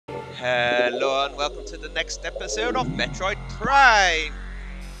Hello and welcome to the next episode of Metroid Prime.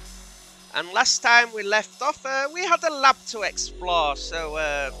 And last time we left off, we had a lab to explore, so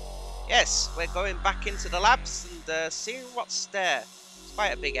yes, we're going back into the labs and seeing what's there. It's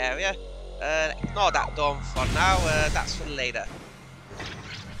quite a big area. Ignore that dome for now, that's for later.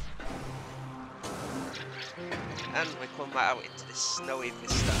 And we come out into this snowy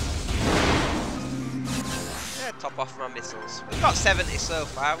vista. Yeah, top off my missiles. We've got 70 so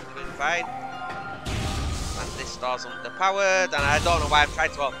far, we're doing fine. And this door's underpowered, and I don't know why I'm trying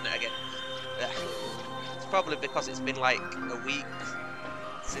to open it again. It's probably because it's been like a week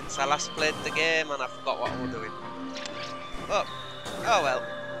since I last played the game and I forgot what I was doing. But, oh well.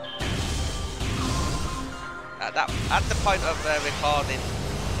 At the point of recording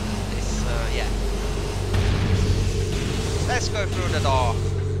this, yeah. Let's go through the door.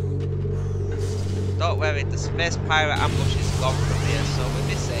 Don't worry, the space pirate ambush is gone from here, so we'll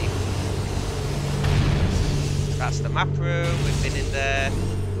be safe. That's the map room, we've been in there.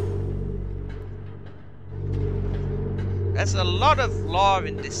 There's a lot of lore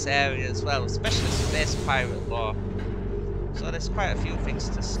in this area as well, especially space pirate lore. So there's quite a few things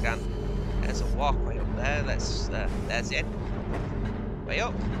to scan. There's a walkway up there, there's the end. Way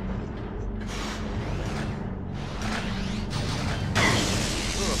up.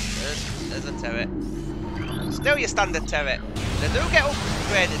 Ooh, there's a turret. Still your standard turret. They do get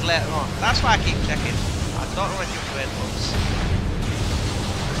upgraded later on. That's why I keep checking. I don't know when you upgrade those.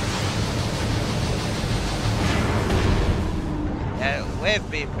 Yeah, wave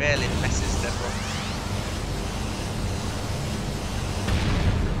beam really messes them up.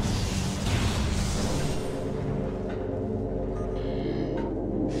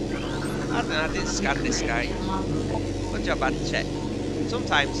 I don't know, I didn't scan this guy. Good job, I had to check.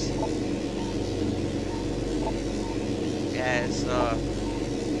 Sometimes. Yeah, so.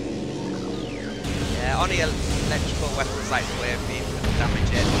 Yeah, only electrical weapons like the wave beam can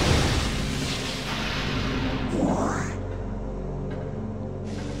damage it.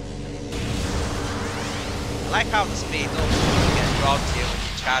 I like how the speed up gets drawn to you when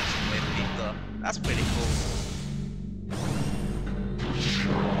you charge the wave beam though. That's pretty cool.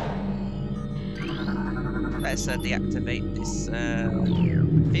 Let's deactivate this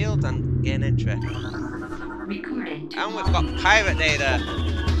field and gain entry. And we've got pirate data.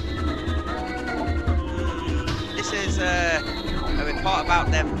 This is a report about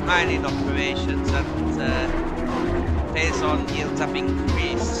their mining operations and phase on yields have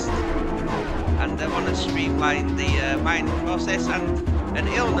increased. And they want to streamline the mining process, and an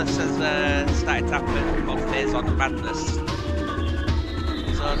illness has started to happen called phase on madness.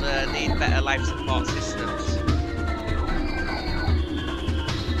 So they need better life support systems.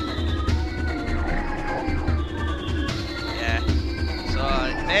 Yeah, so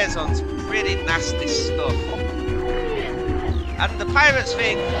phase on's pretty nasty stuff. And the pirates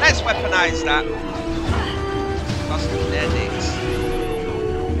think, let's weaponize that. Cost them their dicks.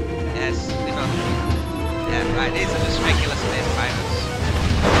 Yes, you know. Yeah, right, these are just regular space pirates.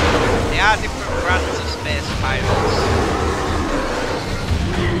 There are different brands of space pirates.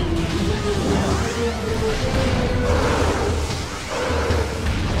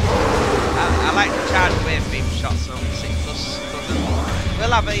 I like to charge wave beam shots on because it doesn't.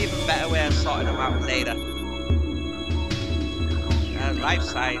 We'll have an even better way of sorting them out later. Life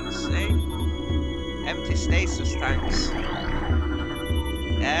signs, eh? Empty stasis tanks.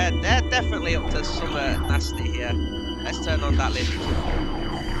 Yeah, they're definitely up to some nasty here. Let's turn on that lift.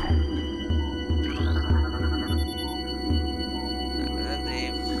 And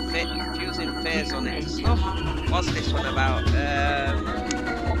the fusing phase on it stuff. What's this one about?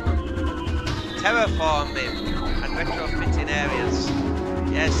 Terraforming and retrofitting areas.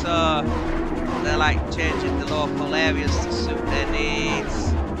 Yeah, so they're like changing the local areas to suit their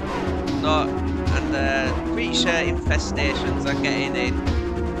needs. So, and creature infestations are getting in,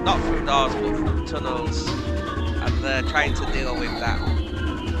 not through doors but through tunnels, and they're trying to deal with that.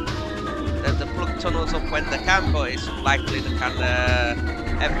 They plug tunnels up when they can, but it's unlikely they can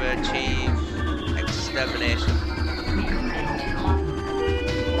ever achieve extermination.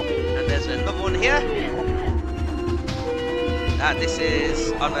 And there's another one here. This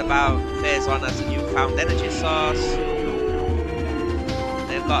is on about phase 1 as a newfound energy source.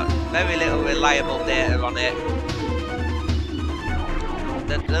 They've got very little reliable data on it.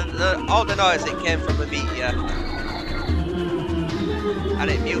 All they know is it came from a meteor. And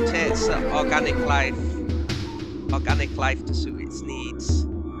it mutates organic life to suit its needs.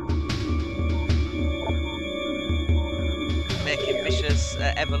 Making vicious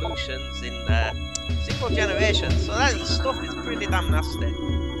evolutions in single generation, so that stuff is pretty damn nasty.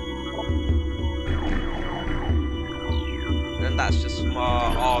 that's just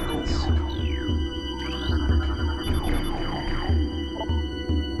more ordnance.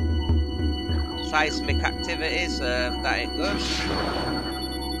 Seismic activities, that ain't good.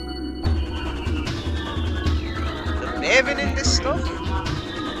 They're bathing in this stuff?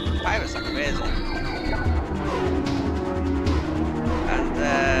 Pirates are crazy. And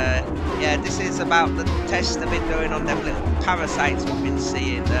yeah, this is about the tests they've been doing on them little parasites we've been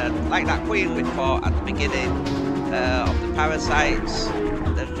seeing. Like that Queen report at the beginning of the parasites.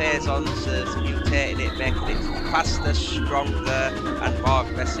 The phasons is mutating it, making it faster, stronger, and more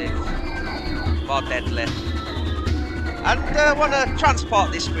aggressive. More deadly. And want to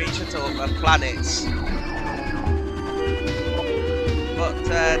transport this creature to other planets. But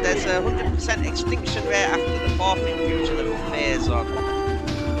there's a 100% extinction rate after the 4th infusion of phazon.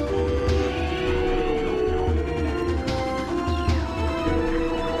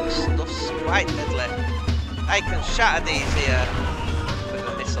 This stuff's quite deadly. I can shatter these here with a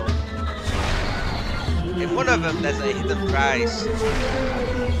missile. In one of them there's a hidden prize.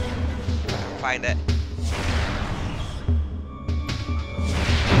 Find it.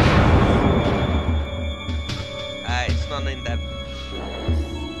 It's none in them.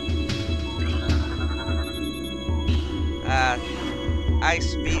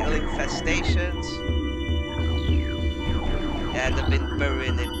 Ice beetle infestations. Yeah, they've been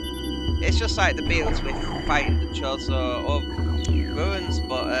burrowing in. It's just like the beetles we're fighting the Chozo of ruins,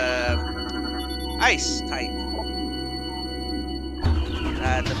 but ice type.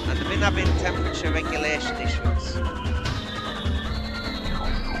 And they've been having temperature regulation issues.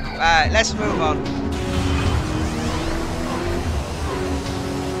 Right, let's move on.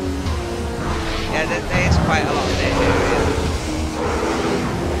 Yeah, there is quite a lot of this area.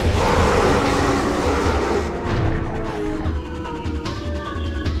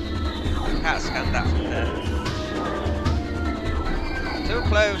 Can't scan that from there. Too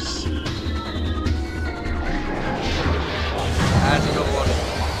close. There's another one.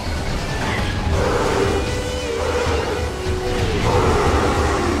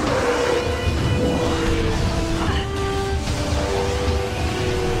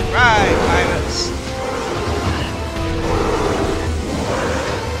 Right, pirates.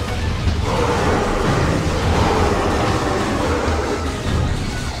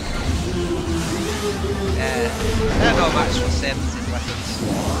 Yeah, they're no match for Samus' weapons.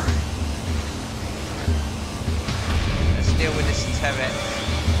 Let's deal with this turret.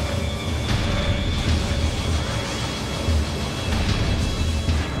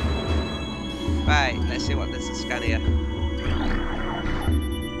 Right, let's see what there's to scan here.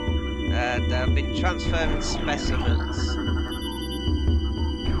 They've been transferring specimens.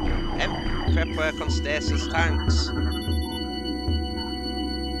 Prep work on stasis tanks.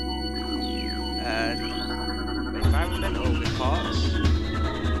 Environmental reports.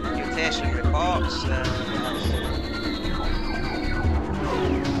 Mutation reports.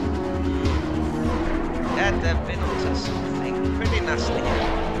 Yeah, they've been up to something pretty nasty here.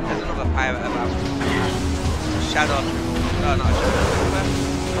 There's another pirate about. Shadow. No, not a shadow.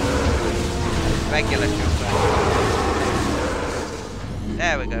 Regular trooper.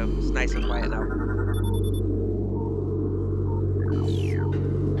 There we go. It's nice and quiet now.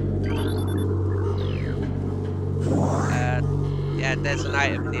 Yeah, there's an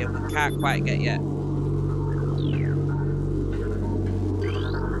item here we can't quite get yet.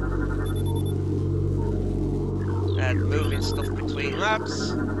 And moving stuff between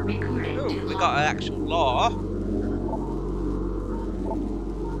labs. Ooh, we got an actual law.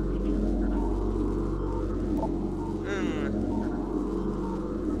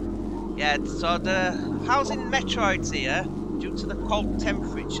 Yeah, so the housing Metroids here, due to the cold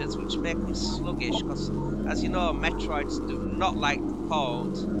temperatures which make them sluggish, because as you know, Metroids do not like the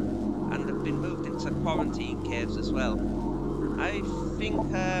cold, and they've been moved into quarantine caves as well. I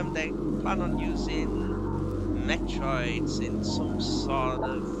think they plan on using Metroids in some sort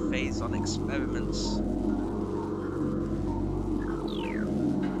of phase-on experiments.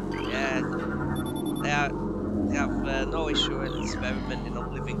 Yeah, they have no issue in experimenting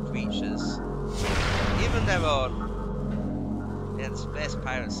on living creatures, even their own. Yeah, the space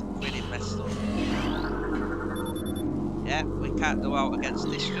pirates are pretty messed up. Yeah, we can't go out against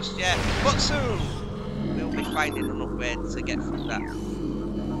this just yet, but soon we'll be finding an upgrade to get through that.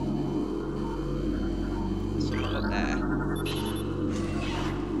 Something up there.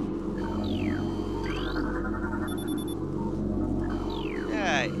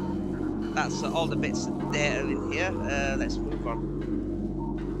 Yeah, that's all the bits of data in here. Let's move on.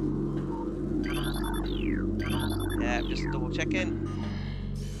 Yeah, just double checking.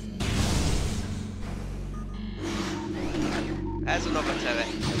 There's another turret.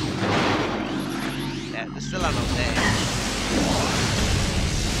 Yeah, there's still an update.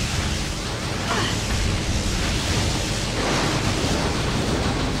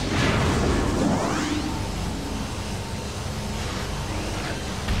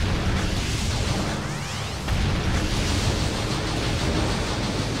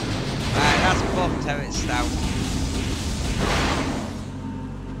 Right, that's both turrets down.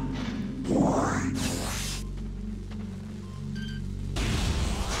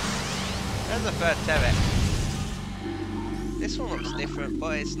 There's the third turret. This one looks different,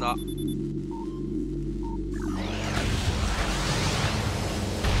 but it's not.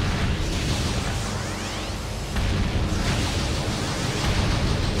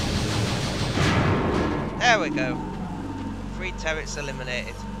 There we go. 3 turrets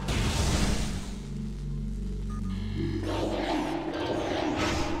eliminated.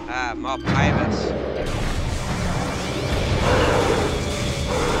 Ah, more pirates.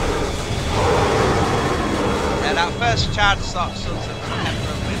 Yeah, that first charge sort of sucks and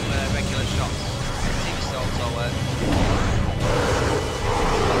pepper with regular shots. Seems to also work.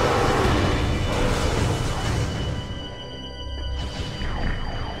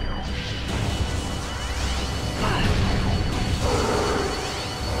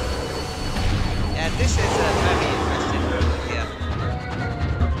 Yeah, this is a very interesting room here.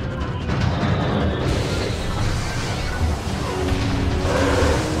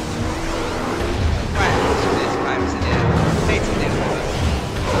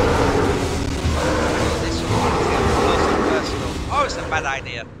 Bad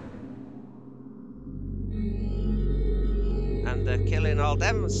idea. And killing all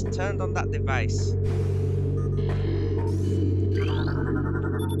them has turned on that device.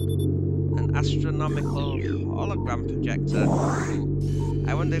 An astronomical hologram projector.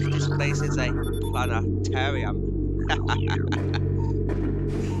 I wonder if this place is a planetarium.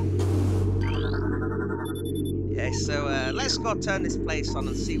 Yeah, so let's go turn this place on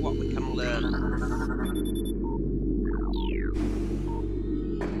and see what we can learn.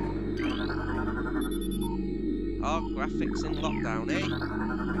 Oh, graphics in lockdown, eh?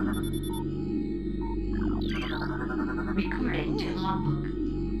 Recording to logbook.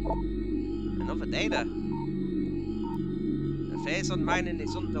 Another data. The phase on mining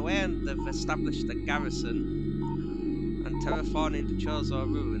is underway and they've established a garrison and terraforming the Chozo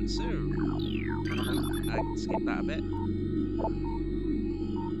ruins soon. I can skip that a bit.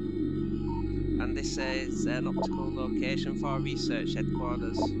 And this is an optical location for research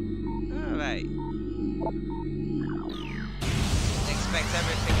headquarters. Alright. Expect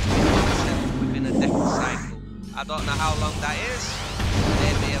everything to be consistent within a decade cycle. I don't know how long that is.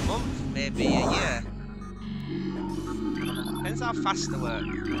 Maybe a month, maybe a year. Depends how fast they work.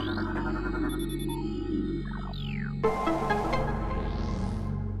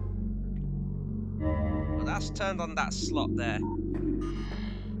 Well, that's turned on that slot there.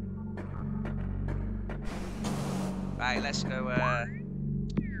 Right, let's go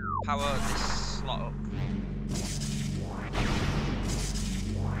power this slot up.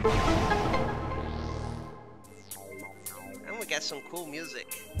 And we get some cool music.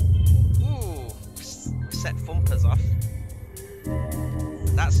 Ooh, set thumpers off.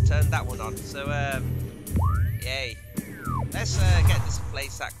 That's turned that one on. So, yay. Let's get this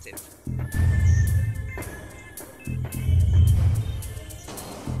place active.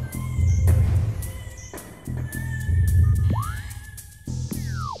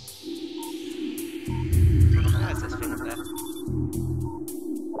 There's this thing up there.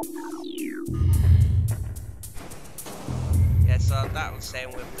 Yeah, so that was saying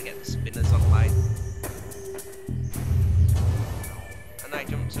we have to get the spinners online. And I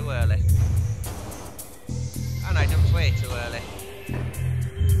jumped too early. And I jumped way too early.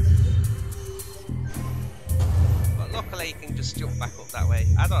 But luckily you can just jump back up that way.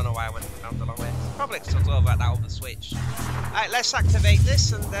 I don't know why I went down the long way. Probably because I was over at that other switch. Alright, let's activate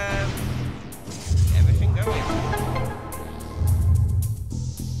this and get everything going.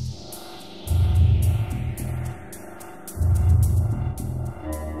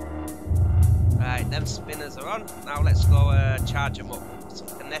 Right, them spinners are on. Now let's go charge them up with some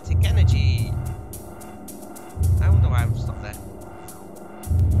kinetic energy. I wonder why I'm stopped there.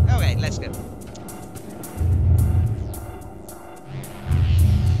 Okay, let's go.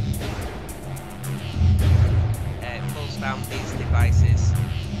 It pulls down these devices.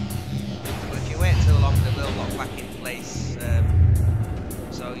 But if you wait too long, they will lock back in place.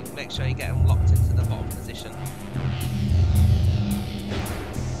 So you can make sure you get them locked into the bottom position.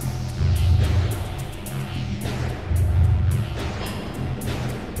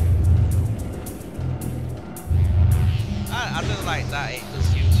 I I do like that it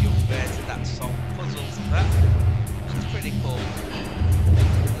does use your upgrades that solve puzzles and that. It's pretty cool.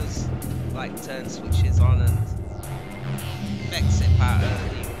 It does like turn switches on and makes it part of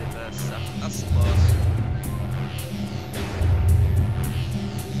the universe, I suppose.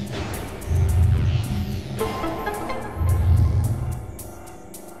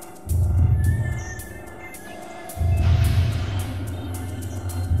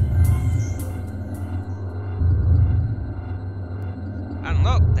 And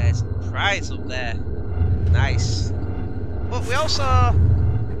look, there's a prize up there. Nice. But we also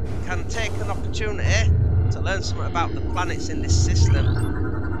can take an opportunity to learn something about the planets in this system.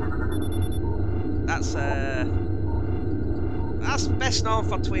 That's best known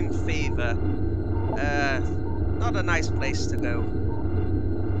for twin fever. Not a nice place to go.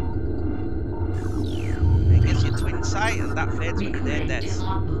 It gives you twin sight and that fades when you're near death.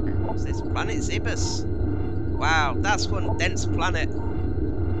 What's this? Planet Zibus. Wow, that's one dense planet.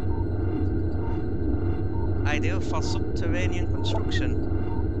 Ideal for subterranean construction.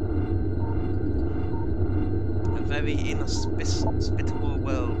 A very inhospitable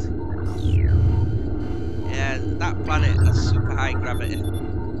world. Yeah, that planet has super high gravity. Ooh,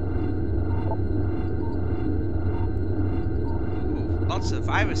 lots of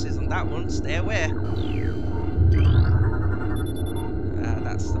viruses on that one, stay away.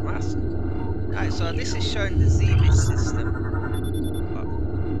 That's the mask. Right, so this is showing the Zebis system.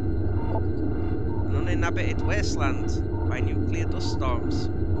 An uninhabited wasteland by nuclear dust storms.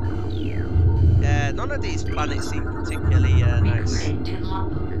 None of these planets seem particularly nice.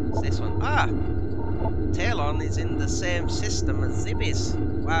 What's this one? Ah! Talon is in the same system as Zibis.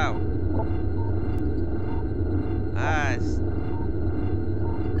 Wow. Ah.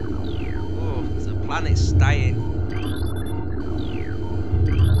 Oh, the planet's dying.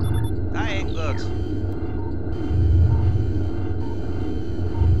 That ain't good.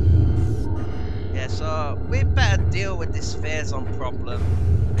 Yeah, so we better deal with this phazon problem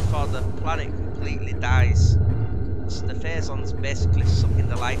before the planet completely dies. So the phazon's basically sucking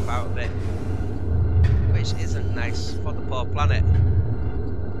the life out of it, which isn't nice for the poor planet.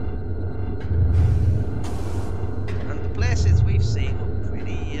 And the places we've seen look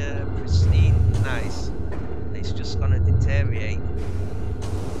pretty pristine, nice. And it's just gonna deteriorate.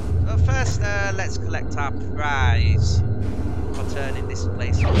 But first, let's collect our prize for turning this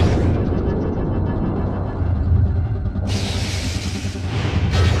place on.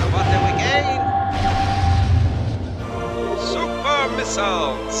 And what do we gain? Super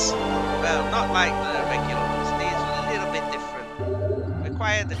missiles! Well, not like the regular ones, these are a little bit different.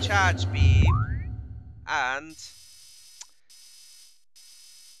 Require the charge beam and...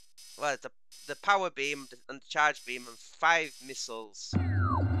 well, the power beam and the charge beam and 5 missiles.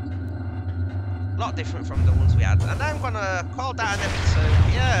 A lot different from the ones we had. And I'm gonna call that an episode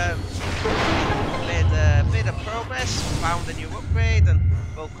here. Made a bit of progress, found a new upgrade, and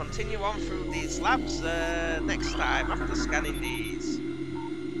we'll continue on through these labs next time after scanning these.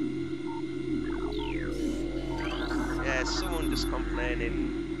 Yeah, someone just complaining.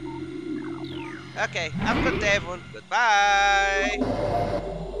 Okay, have a good day everyone. Goodbye!